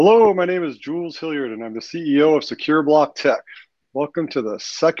Hello, my name is Jules Hilliard, and I'm the CEO of Secure Block Tech. Welcome to the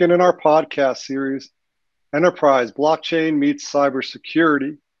second in our podcast series, Enterprise Blockchain Meets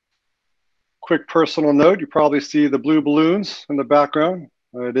Cybersecurity. Quick personal note, you probably see the blue balloons in the background.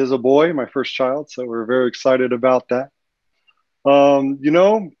 It is a boy, my first child, so we're very excited about that.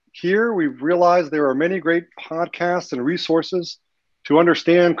 Here we've realized there are many great podcasts and resources to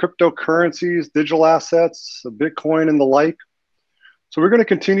understand cryptocurrencies, digital assets, Bitcoin, and the like. So we're going to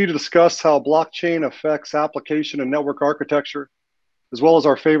continue to discuss how blockchain affects application and network architecture, as well as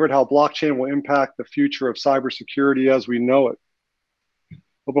our favorite, how blockchain will impact the future of cybersecurity as we know it.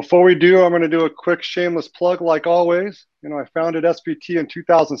 But before we do, I'm going to do a quick shameless plug like always. I founded SBT in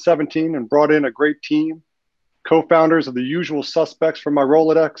 2017 and brought in a great team, co-founders of the usual suspects from my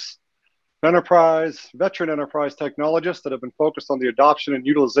Rolodex, veteran enterprise technologists that have been focused on the adoption and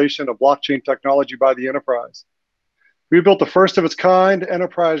utilization of blockchain technology by the enterprise. We built the first of its kind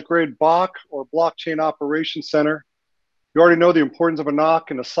enterprise-grade BOC, or Blockchain Operations Center. You already know the importance of a NOC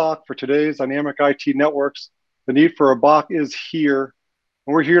and a SOC for today's dynamic IT networks. The need for a BOC is here,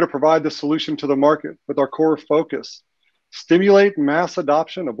 and we're here to provide the solution to the market with our core focus: stimulate mass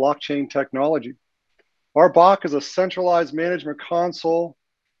adoption of blockchain technology. Our BOC is a centralized management console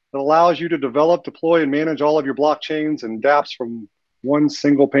that allows you to develop, deploy, and manage all of your blockchains and dApps from one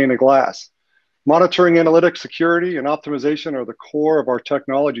single pane of glass. Monitoring, analytics, security, and optimization are the core of our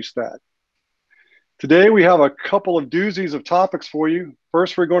technology stack. Today, we have a couple of doozies of topics for you.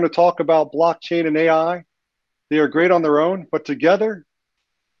 First, we're going to talk about blockchain and AI. They are great on their own, but together,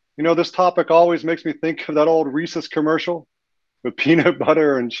 this topic always makes me think of that old Reese's commercial with peanut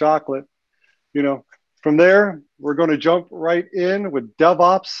butter and chocolate. From there, we're going to jump right in with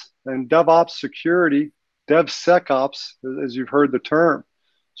DevOps and DevOps security, DevSecOps, as you've heard the term.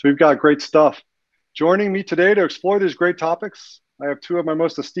 So we've got great stuff. Joining me today to explore these great topics, I have two of my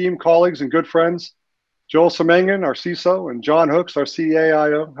most esteemed colleagues and good friends, Joel Semengen, our CISO, and John Hooks, our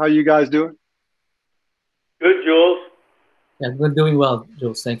CAIO. How are you guys doing? Good, Jules. Yeah, we're doing well,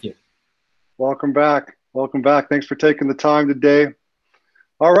 Jules. Thank you. Welcome back. Welcome back. Thanks for taking the time today.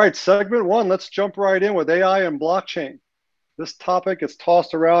 All right, segment one, let's jump right in with AI and blockchain. This topic is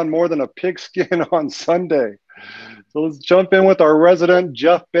tossed around more than a pigskin on Sunday. So let's jump in with our resident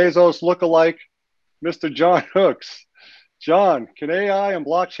Jeff Bezos lookalike, Mr. John Hooks. John, can AI and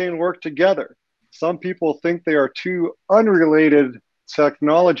blockchain work together? Some people think they are two unrelated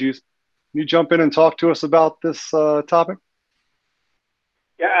technologies. Can you jump in and talk to us about this topic?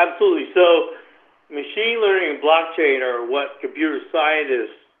 Yeah, absolutely. So machine learning and blockchain are what computer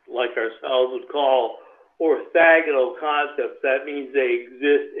scientists like ourselves would call orthogonal concepts. That means they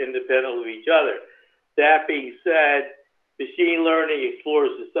exist independent of each other. That being said, machine learning explores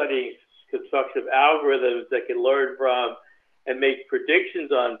the studying construction of algorithms that can learn from and make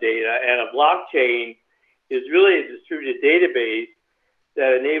predictions on data, and a blockchain is really a distributed database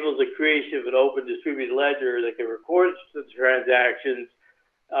that enables the creation of an open distributed ledger that can record the transactions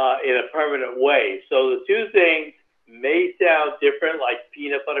in a permanent way. So the two things may sound different, like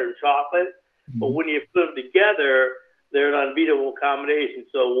peanut butter and chocolate, but when you put them together, they're an unbeatable combination.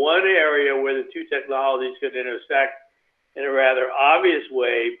 So one area where the two technologies could intersect in a rather obvious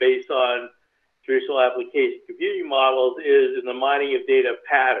way based on traditional application computing models is in the mining of data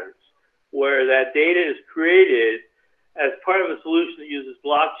patterns, where that data is created as part of a solution that uses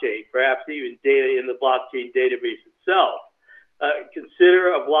blockchain, perhaps even data in the blockchain database itself.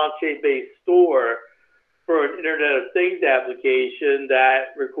 Consider a blockchain-based store for an Internet of Things application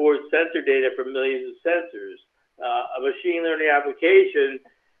that records sensor data from millions of sensors. A machine learning application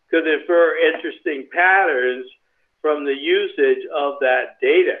could infer interesting patterns from the usage of that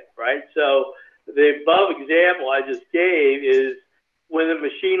data, right? So the above example I just gave is when the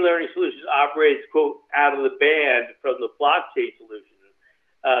machine learning solution operates, quote, out of the band from the blockchain solution.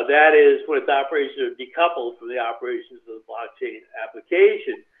 That is when its operations are decoupled from the operations of the blockchain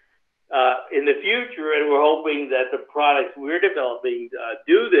application. In the future, and we're hoping that the products we're developing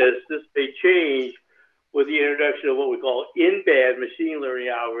do this may change with the introduction of what we call in-band machine learning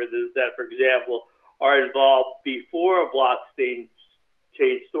algorithms that, for example, are involved before a blockchain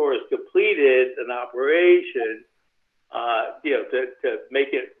store is completed an operation, to make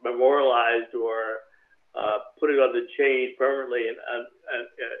it memorialized or put it on the chain permanently and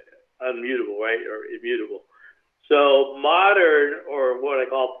unmutable, right, or immutable. So modern, or what I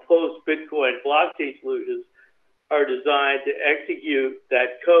call post-Bitcoin blockchain solutions, are designed to execute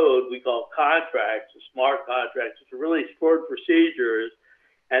that code we call contracts, or smart contracts, which are really stored procedures,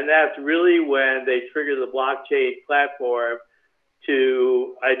 and that's really when they trigger the blockchain platform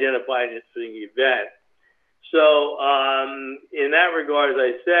to identify an interesting event. So in that regard, as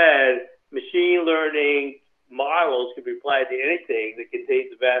I said, machine learning models can be applied to anything that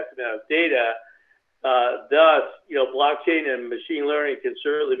contains a vast amount of data. Thus, blockchain and machine learning can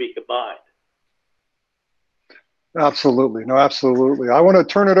certainly be combined. Absolutely. No, absolutely. I want to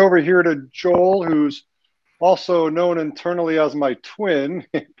turn it over here to Joel, who's also known internally as my twin,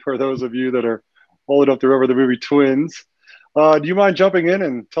 for those of you that are old enough to remember the movie Twins. Do you mind jumping in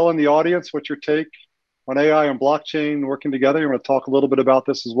and telling the audience what your take on AI and blockchain working together? You want to talk a little bit about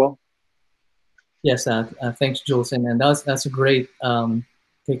this as well? Yes, thanks, Jules, and that's a great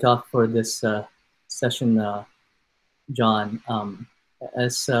kickoff for this session, John.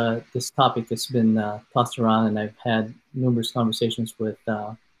 As this topic has been tossed around, and I've had numerous conversations with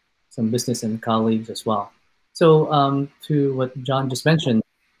some business and colleagues as well. So to what John just mentioned,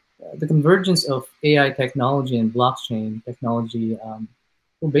 the convergence of AI technology and blockchain technology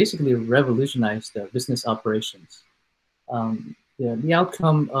will basically revolutionize the business operations. The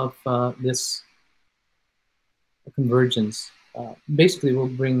outcome of this convergence basically will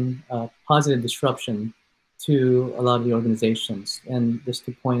bring positive disruption to a lot of the organizations. And just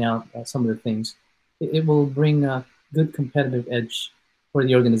to point out some of the things, it will bring a good competitive edge for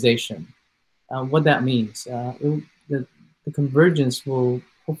the organization. What that means, the convergence will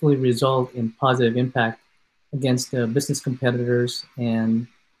hopefully result in positive impact against the business competitors and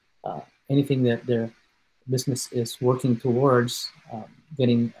anything that their business is working towards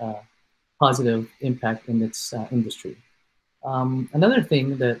getting positive impact in its industry. Another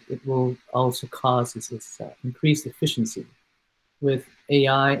thing that it will also cause is increased efficiency. With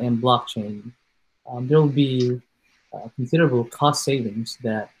AI and blockchain, there will be considerable cost savings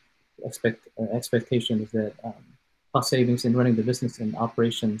that expectation is that cost savings in running the business and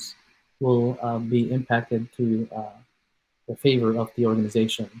operations will be impacted to the favor of the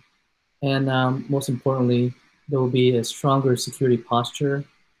organization. And most importantly, there will be a stronger security posture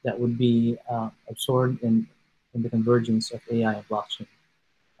that would be absorbed in the convergence of AI and blockchain.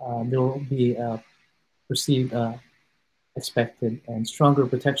 There will be perceived, expected, and stronger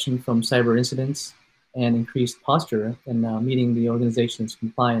protection from cyber incidents and increased posture in meeting the organization's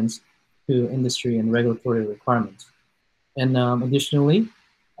compliance to industry and regulatory requirements. And additionally,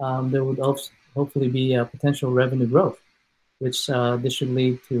 there would also hopefully be a potential revenue growth, which this should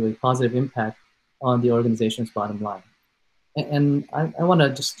lead to a positive impact on the organization's bottom line. And I want to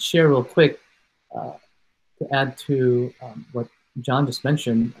just share real quick to add to what John just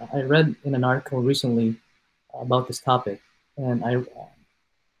mentioned. I read in an article recently about this topic, and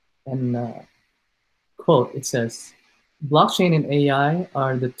quote, it says, blockchain and AI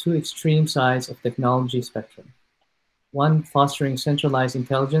are the two extreme sides of technology spectrum. One fostering centralized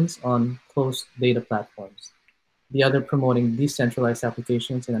intelligence on closed data platforms, the other promoting decentralized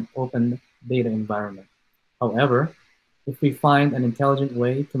applications in an open data environment. However, if we find an intelligent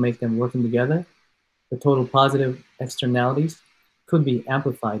way to make them working together, the total positive externalities could be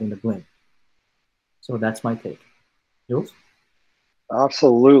amplified in a blink. So that's my take. Jules?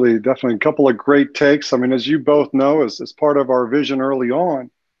 Absolutely. Definitely a couple of great takes. I mean, as you both know, as part of our vision early on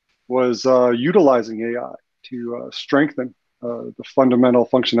was utilizing AI to strengthen the fundamental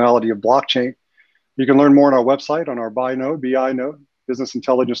functionality of blockchain. You can learn more on our website on our BI node, business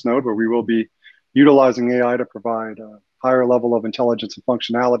intelligence node, where we will be utilizing AI to provide a higher level of intelligence and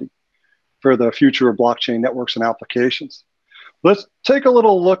functionality for the future of blockchain networks and applications. Let's take a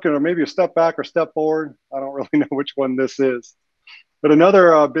little look and maybe a step back or step forward. I don't really know which one this is. But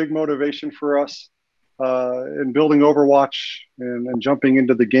another big motivation for us in building Overwatch and jumping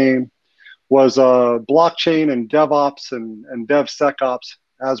into the game was blockchain and DevOps and DevSecOps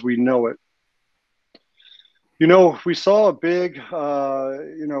as we know it. You know, we saw a big,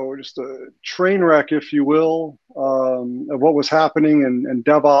 just a train wreck, if you will, of what was happening in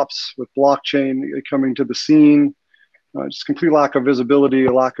DevOps with blockchain coming to the scene. Just complete lack of visibility,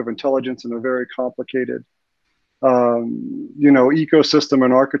 a lack of intelligence, and a very complicated, ecosystem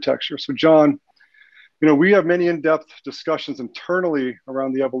and architecture. So, John, we have many in-depth discussions internally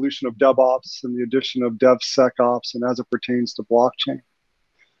around the evolution of DevOps and the addition of DevSecOps and as it pertains to blockchain.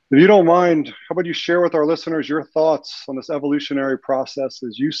 If you don't mind, how about you share with our listeners your thoughts on this evolutionary process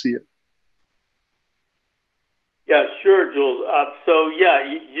as you see it? Yeah, sure, Jules.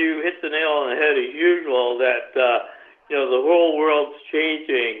 You hit the nail on the head as usual that, the whole world's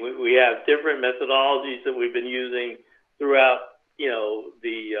changing. We have different methodologies that we've been using throughout,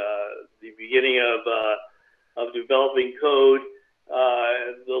 the beginning of developing code.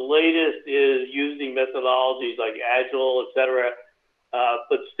 The latest is using methodologies like Agile, et cetera.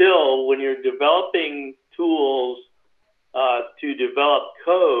 But still, when you're developing tools to develop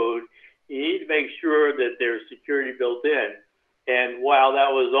code, you need to make sure that there's security built in. And while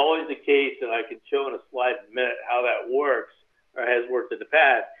that was always the case, and I can show in a slide in a minute how that works or has worked in the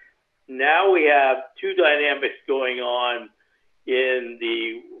past, now we have two dynamics going on in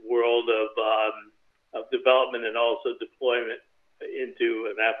the world of development and also deployment into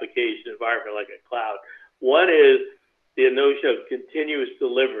an application environment like a cloud. One is the notion of continuous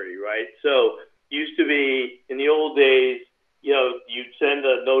delivery, right? So used to be in the old days, you'd send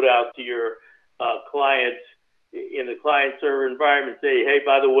a note out to your clients in the client server environment, say, hey,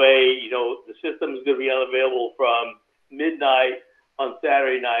 by the way, the system is going to be unavailable from midnight on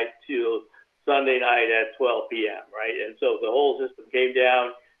Saturday night to Sunday night at 12 p.m., right? And so the whole system came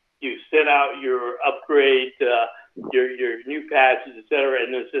down. You sent out your upgrade, your new patches, et cetera,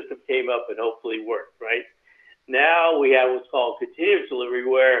 and the system came up and hopefully worked, right? Now we have what's called continuous delivery,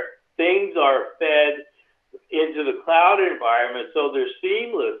 where things are fed into the cloud environment, so they're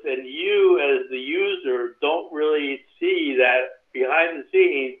seamless, and you as the user don't really see that behind the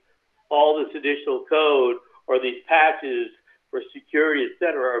scenes all this additional code or these patches for security, et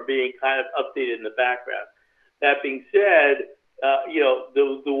cetera, are being kind of updated in the background. That being said,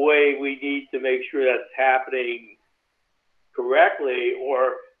 the way we need to make sure that's happening correctly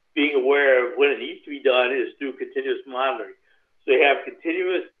or being aware of when it needs to be done is through continuous monitoring. So you have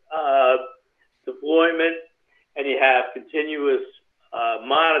continuous deployment and you have continuous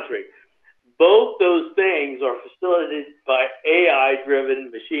monitoring. Both those things are facilitated by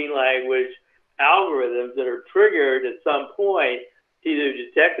AI-driven machine language algorithms that are triggered at some point to either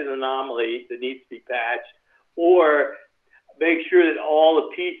detect an anomaly that needs to be patched or make sure that all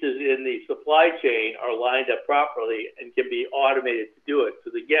the pieces in the supply chain are lined up properly and can be automated to do it.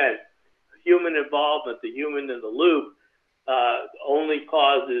 So again, human involvement, the human in the loop, only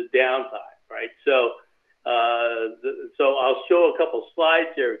causes downtime, right? So I'll show a couple slides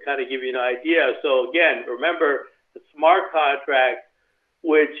here to kind of give you an idea. So again, remember the smart contract,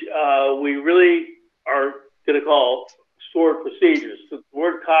 which we really are going to call stored procedures. So the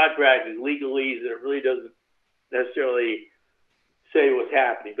word contract is legalese, and it really doesn't necessarily say what's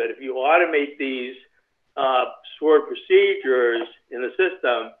happening. But if you automate these stored procedures in the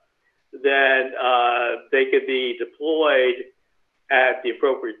system, then they could be deployed at the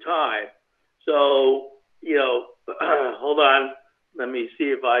appropriate time. So, hold on. Let me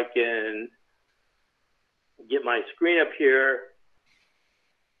see if I can get my screen up here.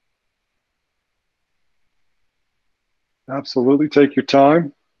 Absolutely. Take your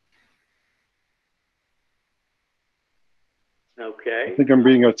time. Okay. I think I'm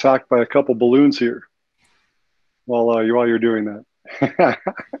being attacked by a couple balloons here while you're doing that.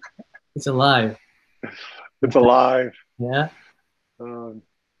 It's alive. It's alive. Yeah.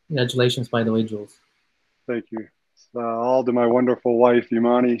 Congratulations, by the way, Jules. Thank you. All to my wonderful wife,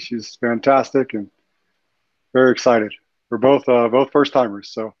 Imani. She's fantastic and very excited. We're both first timers.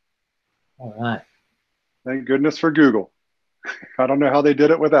 So. All right. Thank goodness for Google. I don't know how they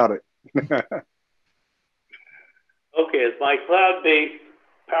did it without it. Okay, as my cloud-based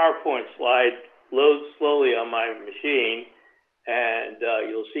PowerPoint slide loads slowly on my machine, and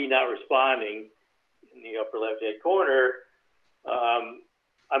you'll see not responding in the upper left-hand corner,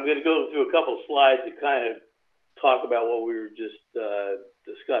 I'm going to go through a couple slides to kind of talk about what we were just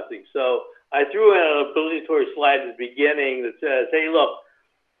discussing. So I threw in an obligatory slide at the beginning that says, hey, look,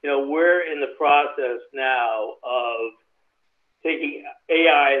 we're in the process now of taking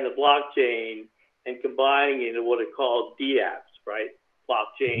AI and the blockchain and combining it into what are called DApps, right?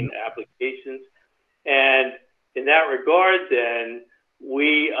 Blockchain applications. And in that regard, then,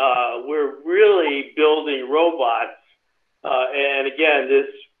 we're really building robots. And again, this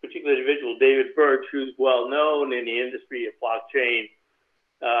particular individual, David Birch, who's well known in the industry of blockchain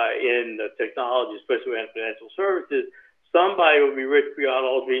in the technology, especially in financial services, somebody will be rich beyond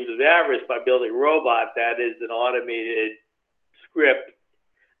all dreams of avarice by building a robot that is an automated script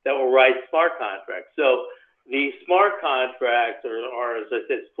that will write smart contracts. So these smart contracts, or as I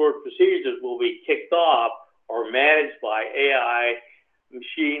said, stored procedures, will be kicked off or managed by AI,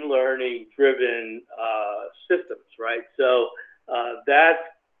 machine learning driven systems, right? So that's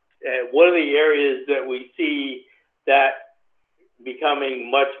one of the areas that we see that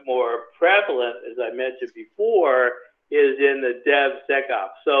becoming much more prevalent, as I mentioned before, is in the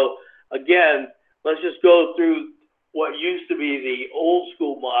DevSecOps. So again, let's just go through what used to be the old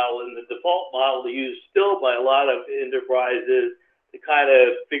school model and the default model used still by a lot of enterprises to kind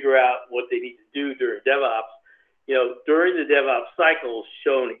of figure out what they need to do during DevOps. During the DevOps cycle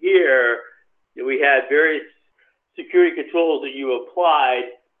shown here, we had various security controls that you applied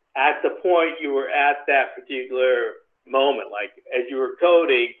at the point you were at that particular moment. Like as you were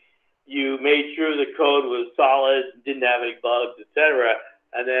coding, you made sure the code was solid, didn't have any bugs, etc.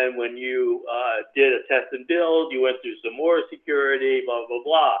 And then when you did a test and build, you went through some more security, blah, blah,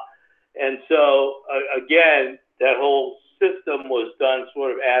 blah. And so, again, that whole system was done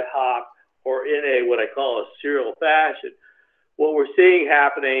sort of ad hoc or in a what I call a serial fashion. What we're seeing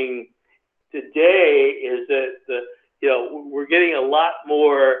happening today is that we're getting a lot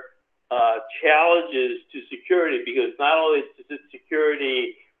more challenges to security, because not only is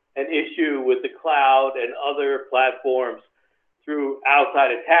security an issue with the cloud and other platforms through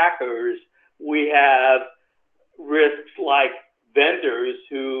outside attackers, we have risks like vendors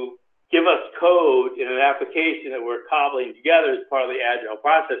who give us code in an application that we're cobbling together as part of the agile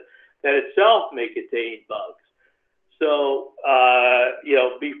process that itself may contain bugs. So,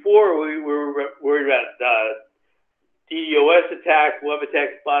 before we were worried about DDoS attacks, web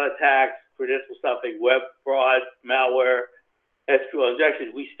attacks, bot attacks, credential stuffing, web fraud, malware, SQL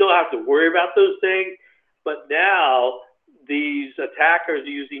injections. We still have to worry about those things, but now these attackers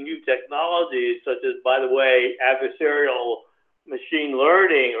are using new technologies such as, by the way, adversarial machine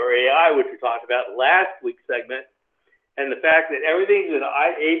learning or AI, which we talked about last week's segment, and the fact that everything's an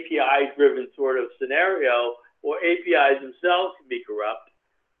API-driven sort of scenario, or APIs themselves can be corrupt.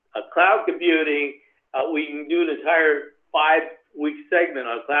 Cloud computing, we can do an entire 5-week segment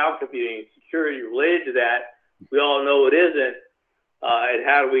on cloud computing and security related to that. We all know it isn't, and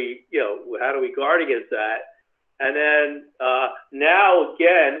how do we guard against that? And then now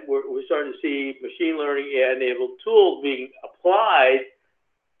again, we're starting to see machine learning AI-enabled tools being applied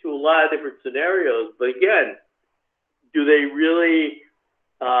to a lot of different scenarios. But again, do they really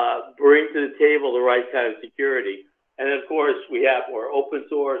bring to the table the right kind of security? And then, of course, we have more open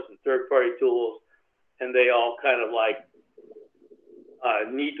source and third-party tools, and they all kind of like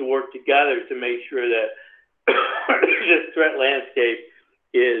need to work together to make sure that this threat landscape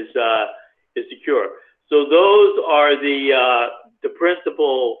is secure. So those are the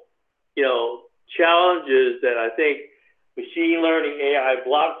principal, challenges that I think machine learning, AI,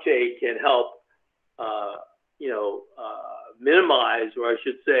 blockchain can help, minimize, or I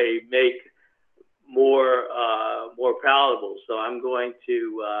should say, make more palatable. So I'm going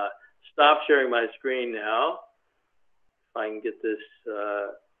to stop sharing my screen now. If I can get this.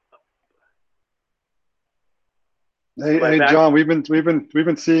 Hey, John, we've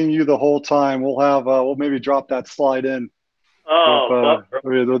been seeing you the whole time. We'll maybe drop that slide in. Oh,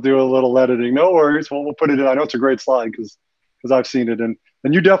 we'll do a little editing. No worries. We'll put it in. I know it's a great slide because I've seen it, and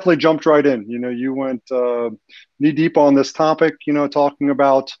you definitely jumped right in. You went knee deep on this topic. Talking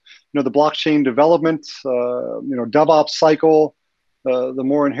about the blockchain development, DevOps cycle, the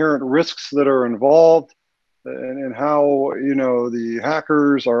more inherent risks that are involved, and how the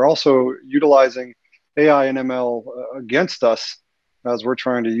hackers are also utilizing AI and ML against us as we're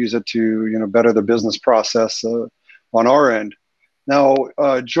trying to use it to better the business process on our end. Now,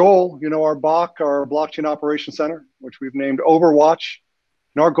 Joel, our BOC, our Blockchain Operations Center, which we've named Overwatch,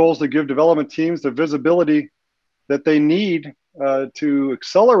 and our goal is to give development teams the visibility that they need to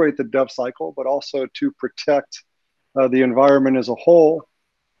accelerate the dev cycle, but also to protect the environment as a whole.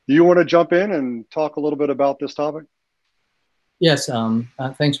 Do you want to jump in and talk a little bit about this topic? Yes,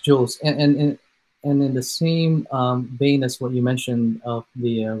 thanks, Jules. And in the same vein as what you mentioned of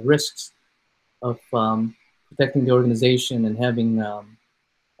the risks of protecting the organization and having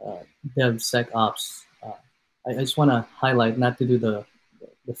DevSecOps, I just want to highlight, not to do the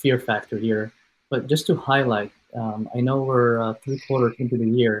fear factor here, but just to highlight, I know we're 3 quarters into the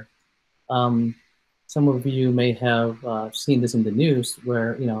year. Some of you may have seen this in the news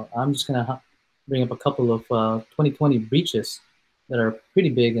where, I'm just going to bring up a couple of 2020 breaches that are pretty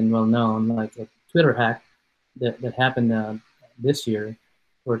big and well known, like a Twitter hack that happened this year,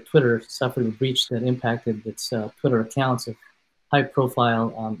 where Twitter suffered a breach that impacted its Twitter accounts of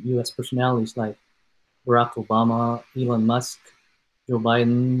high-profile U.S. personalities like Barack Obama, Elon Musk, Joe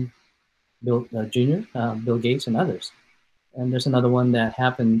Biden, Bill Jr., Bill Gates, and others. And there's another one that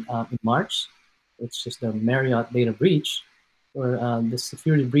happened in March. It's just a Marriott data breach, where the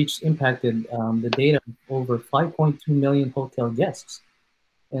security breach impacted the data of over 5.2 million hotel guests.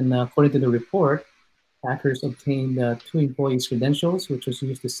 And according to the report, hackers obtained 2 employees' credentials, which was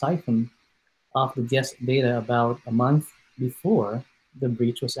used to siphon off the guest data about a month before the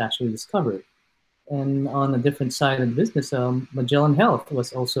breach was actually discovered. And on a different side of the business, Magellan Health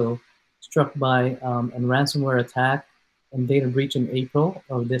was also struck by a ransomware attack and data breach in April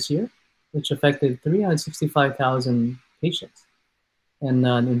of this year, which affected 365,000 patients. And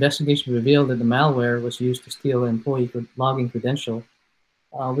an investigation revealed that the malware was used to steal an employee login credential,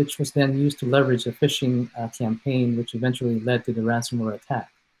 which was then used to leverage a phishing campaign, which eventually led to the ransomware attack.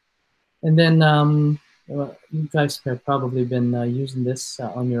 And then you guys have probably been using this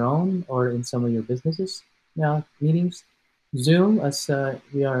on your own or in some of your businesses meetings. Zoom, as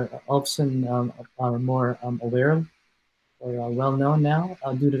we are often are more aware of or well known now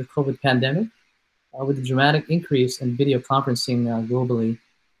due to the COVID pandemic. With the dramatic increase in video conferencing globally,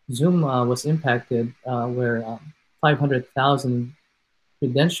 Zoom was impacted where 500,000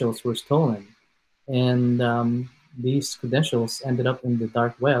 credentials were stolen. And these credentials ended up in the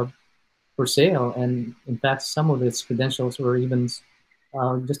dark web for sale. And in fact, some of its credentials were even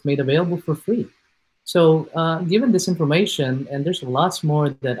just made available for free. So given this information, and there's lots more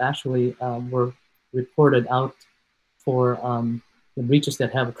that actually were reported out for the breaches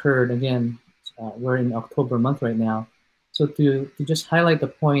that have occurred. Again, we're in October month right now. So to just highlight the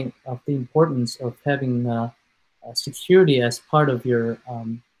point of the importance of having security as part of your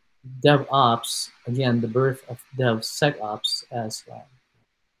DevOps, again, the birth of DevSecOps, as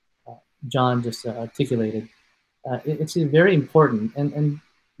John just articulated, it's very important. And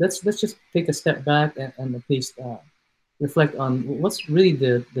let's just take a step back and at least reflect on what's really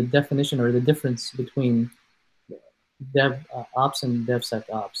the definition or the difference between DevOps and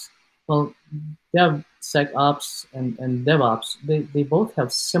DevSecOps. Well, DevSecOps and DevOps, they both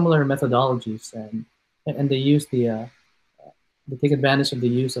have similar methodologies, and they take advantage of the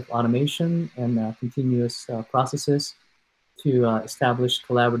use of automation and continuous processes to establish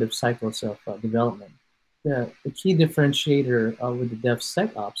collaborative cycles of development. The key differentiator with the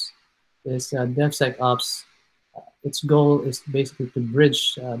DevSecOps is DevSecOps. Its goal is basically to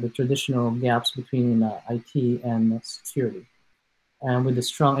bridge the traditional gaps between IT and security, and with a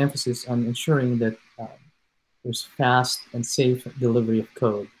strong emphasis on ensuring that there's fast and safe delivery of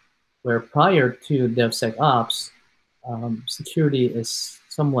code. Where prior to DevSecOps, security is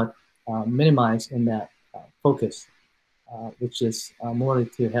somewhat minimized in that focus, which is more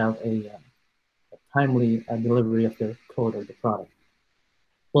to have a timely delivery of the code or the product.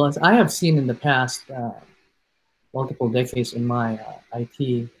 Well, as I have seen in the past multiple decades in my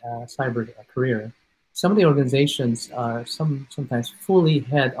IT cyber career, some of the organizations are sometimes fully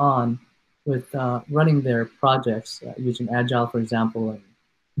head-on with running their projects using Agile, for example, and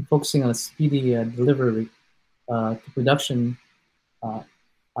focusing on a speedy delivery to production,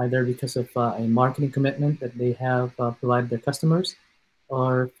 either because of a marketing commitment that they have provided their customers,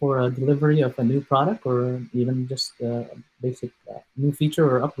 or for a delivery of a new product, or even just a basic new feature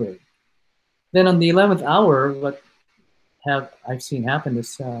or upgrade. Then on the 11th hour, what I've seen happen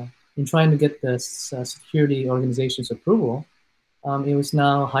is in trying to get the security organization's approval, it was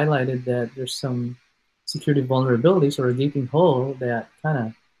now highlighted that there's some security vulnerabilities or a gaping hole that kind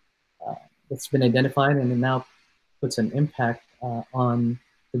of that's been identified, and it now puts an impact on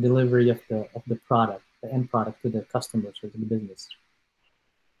the delivery of the product, the end product to the customers or to the business.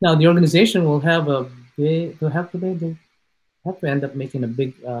 Now, the organization will have they have to end up making a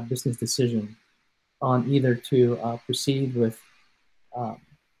big business decision on either to proceed with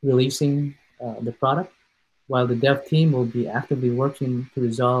releasing the product, while the dev team will be actively working to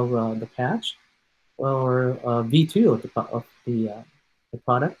resolve the patch, or V2 of the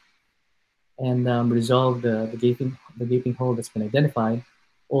product, and resolve the gaping hole that's been identified,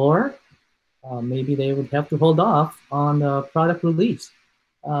 or maybe they would have to hold off on the product release.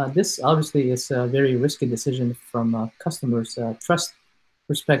 This obviously is a very risky decision from a customer's trust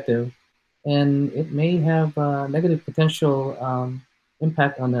perspective, and it may have a negative potential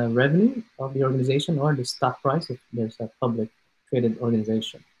impact on the revenue of the organization or the stock price if there's a public traded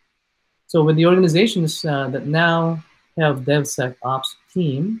organization. So with the organizations that now have DevSecOps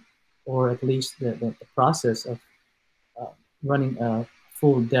team, or at least the process of running a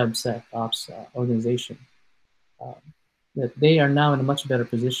full DevSecOps organization, that they are now in a much better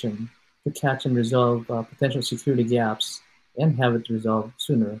position to catch and resolve potential security gaps and have it resolved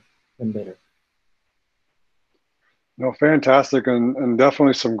sooner than later. No, fantastic, and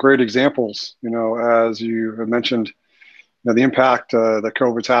definitely some great examples. As you have mentioned, the impact that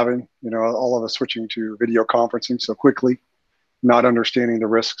COVID's having. All of us switching to video conferencing so quickly, not understanding the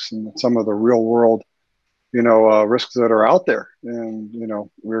risks and some of the real world, risks that are out there, and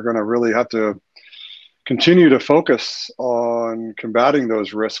we're going to really have to continue to focus on combating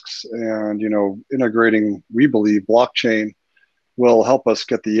those risks, and integrating, we believe, blockchain will help us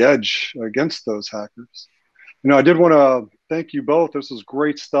get the edge against those hackers. I did want to thank you both. This is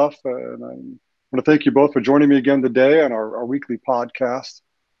great stuff, and I want to thank you both for joining me again today on our weekly podcast.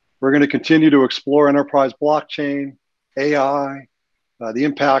 We're going to continue to explore enterprise blockchain, AI, the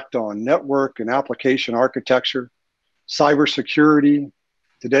impact on network and application architecture, cybersecurity.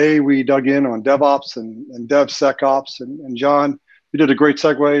 Today, we dug in on DevOps and DevSecOps. And John, you did a great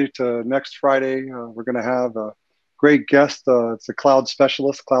segue to next Friday. We're going to have a great guest. It's a cloud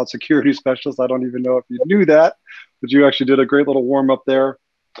specialist, cloud security specialist. I don't even know if you knew that, but you actually did a great little warm up there.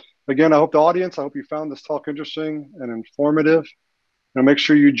 Again, I hope the audience, I hope you found this talk interesting and informative. Now make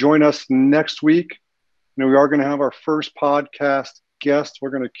sure you join us next week. We are going to have our first podcast guest.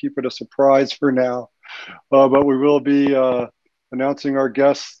 We're going to keep it a surprise for now, but we will be announcing our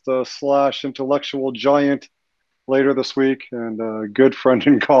guest slash intellectual giant later this week, and a good friend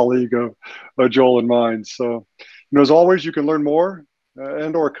and colleague of Joel and mine. So, as always, you can learn more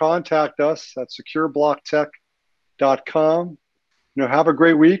and or contact us at secureblocktech.com. Have a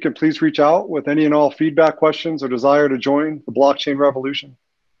great week, and please reach out with any and all feedback, questions, or desire to join the blockchain revolution.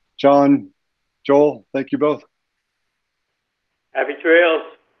 John, Joel, thank you both. Happy trails.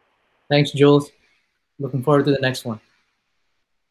 Thanks, Jules. Looking forward to the next one.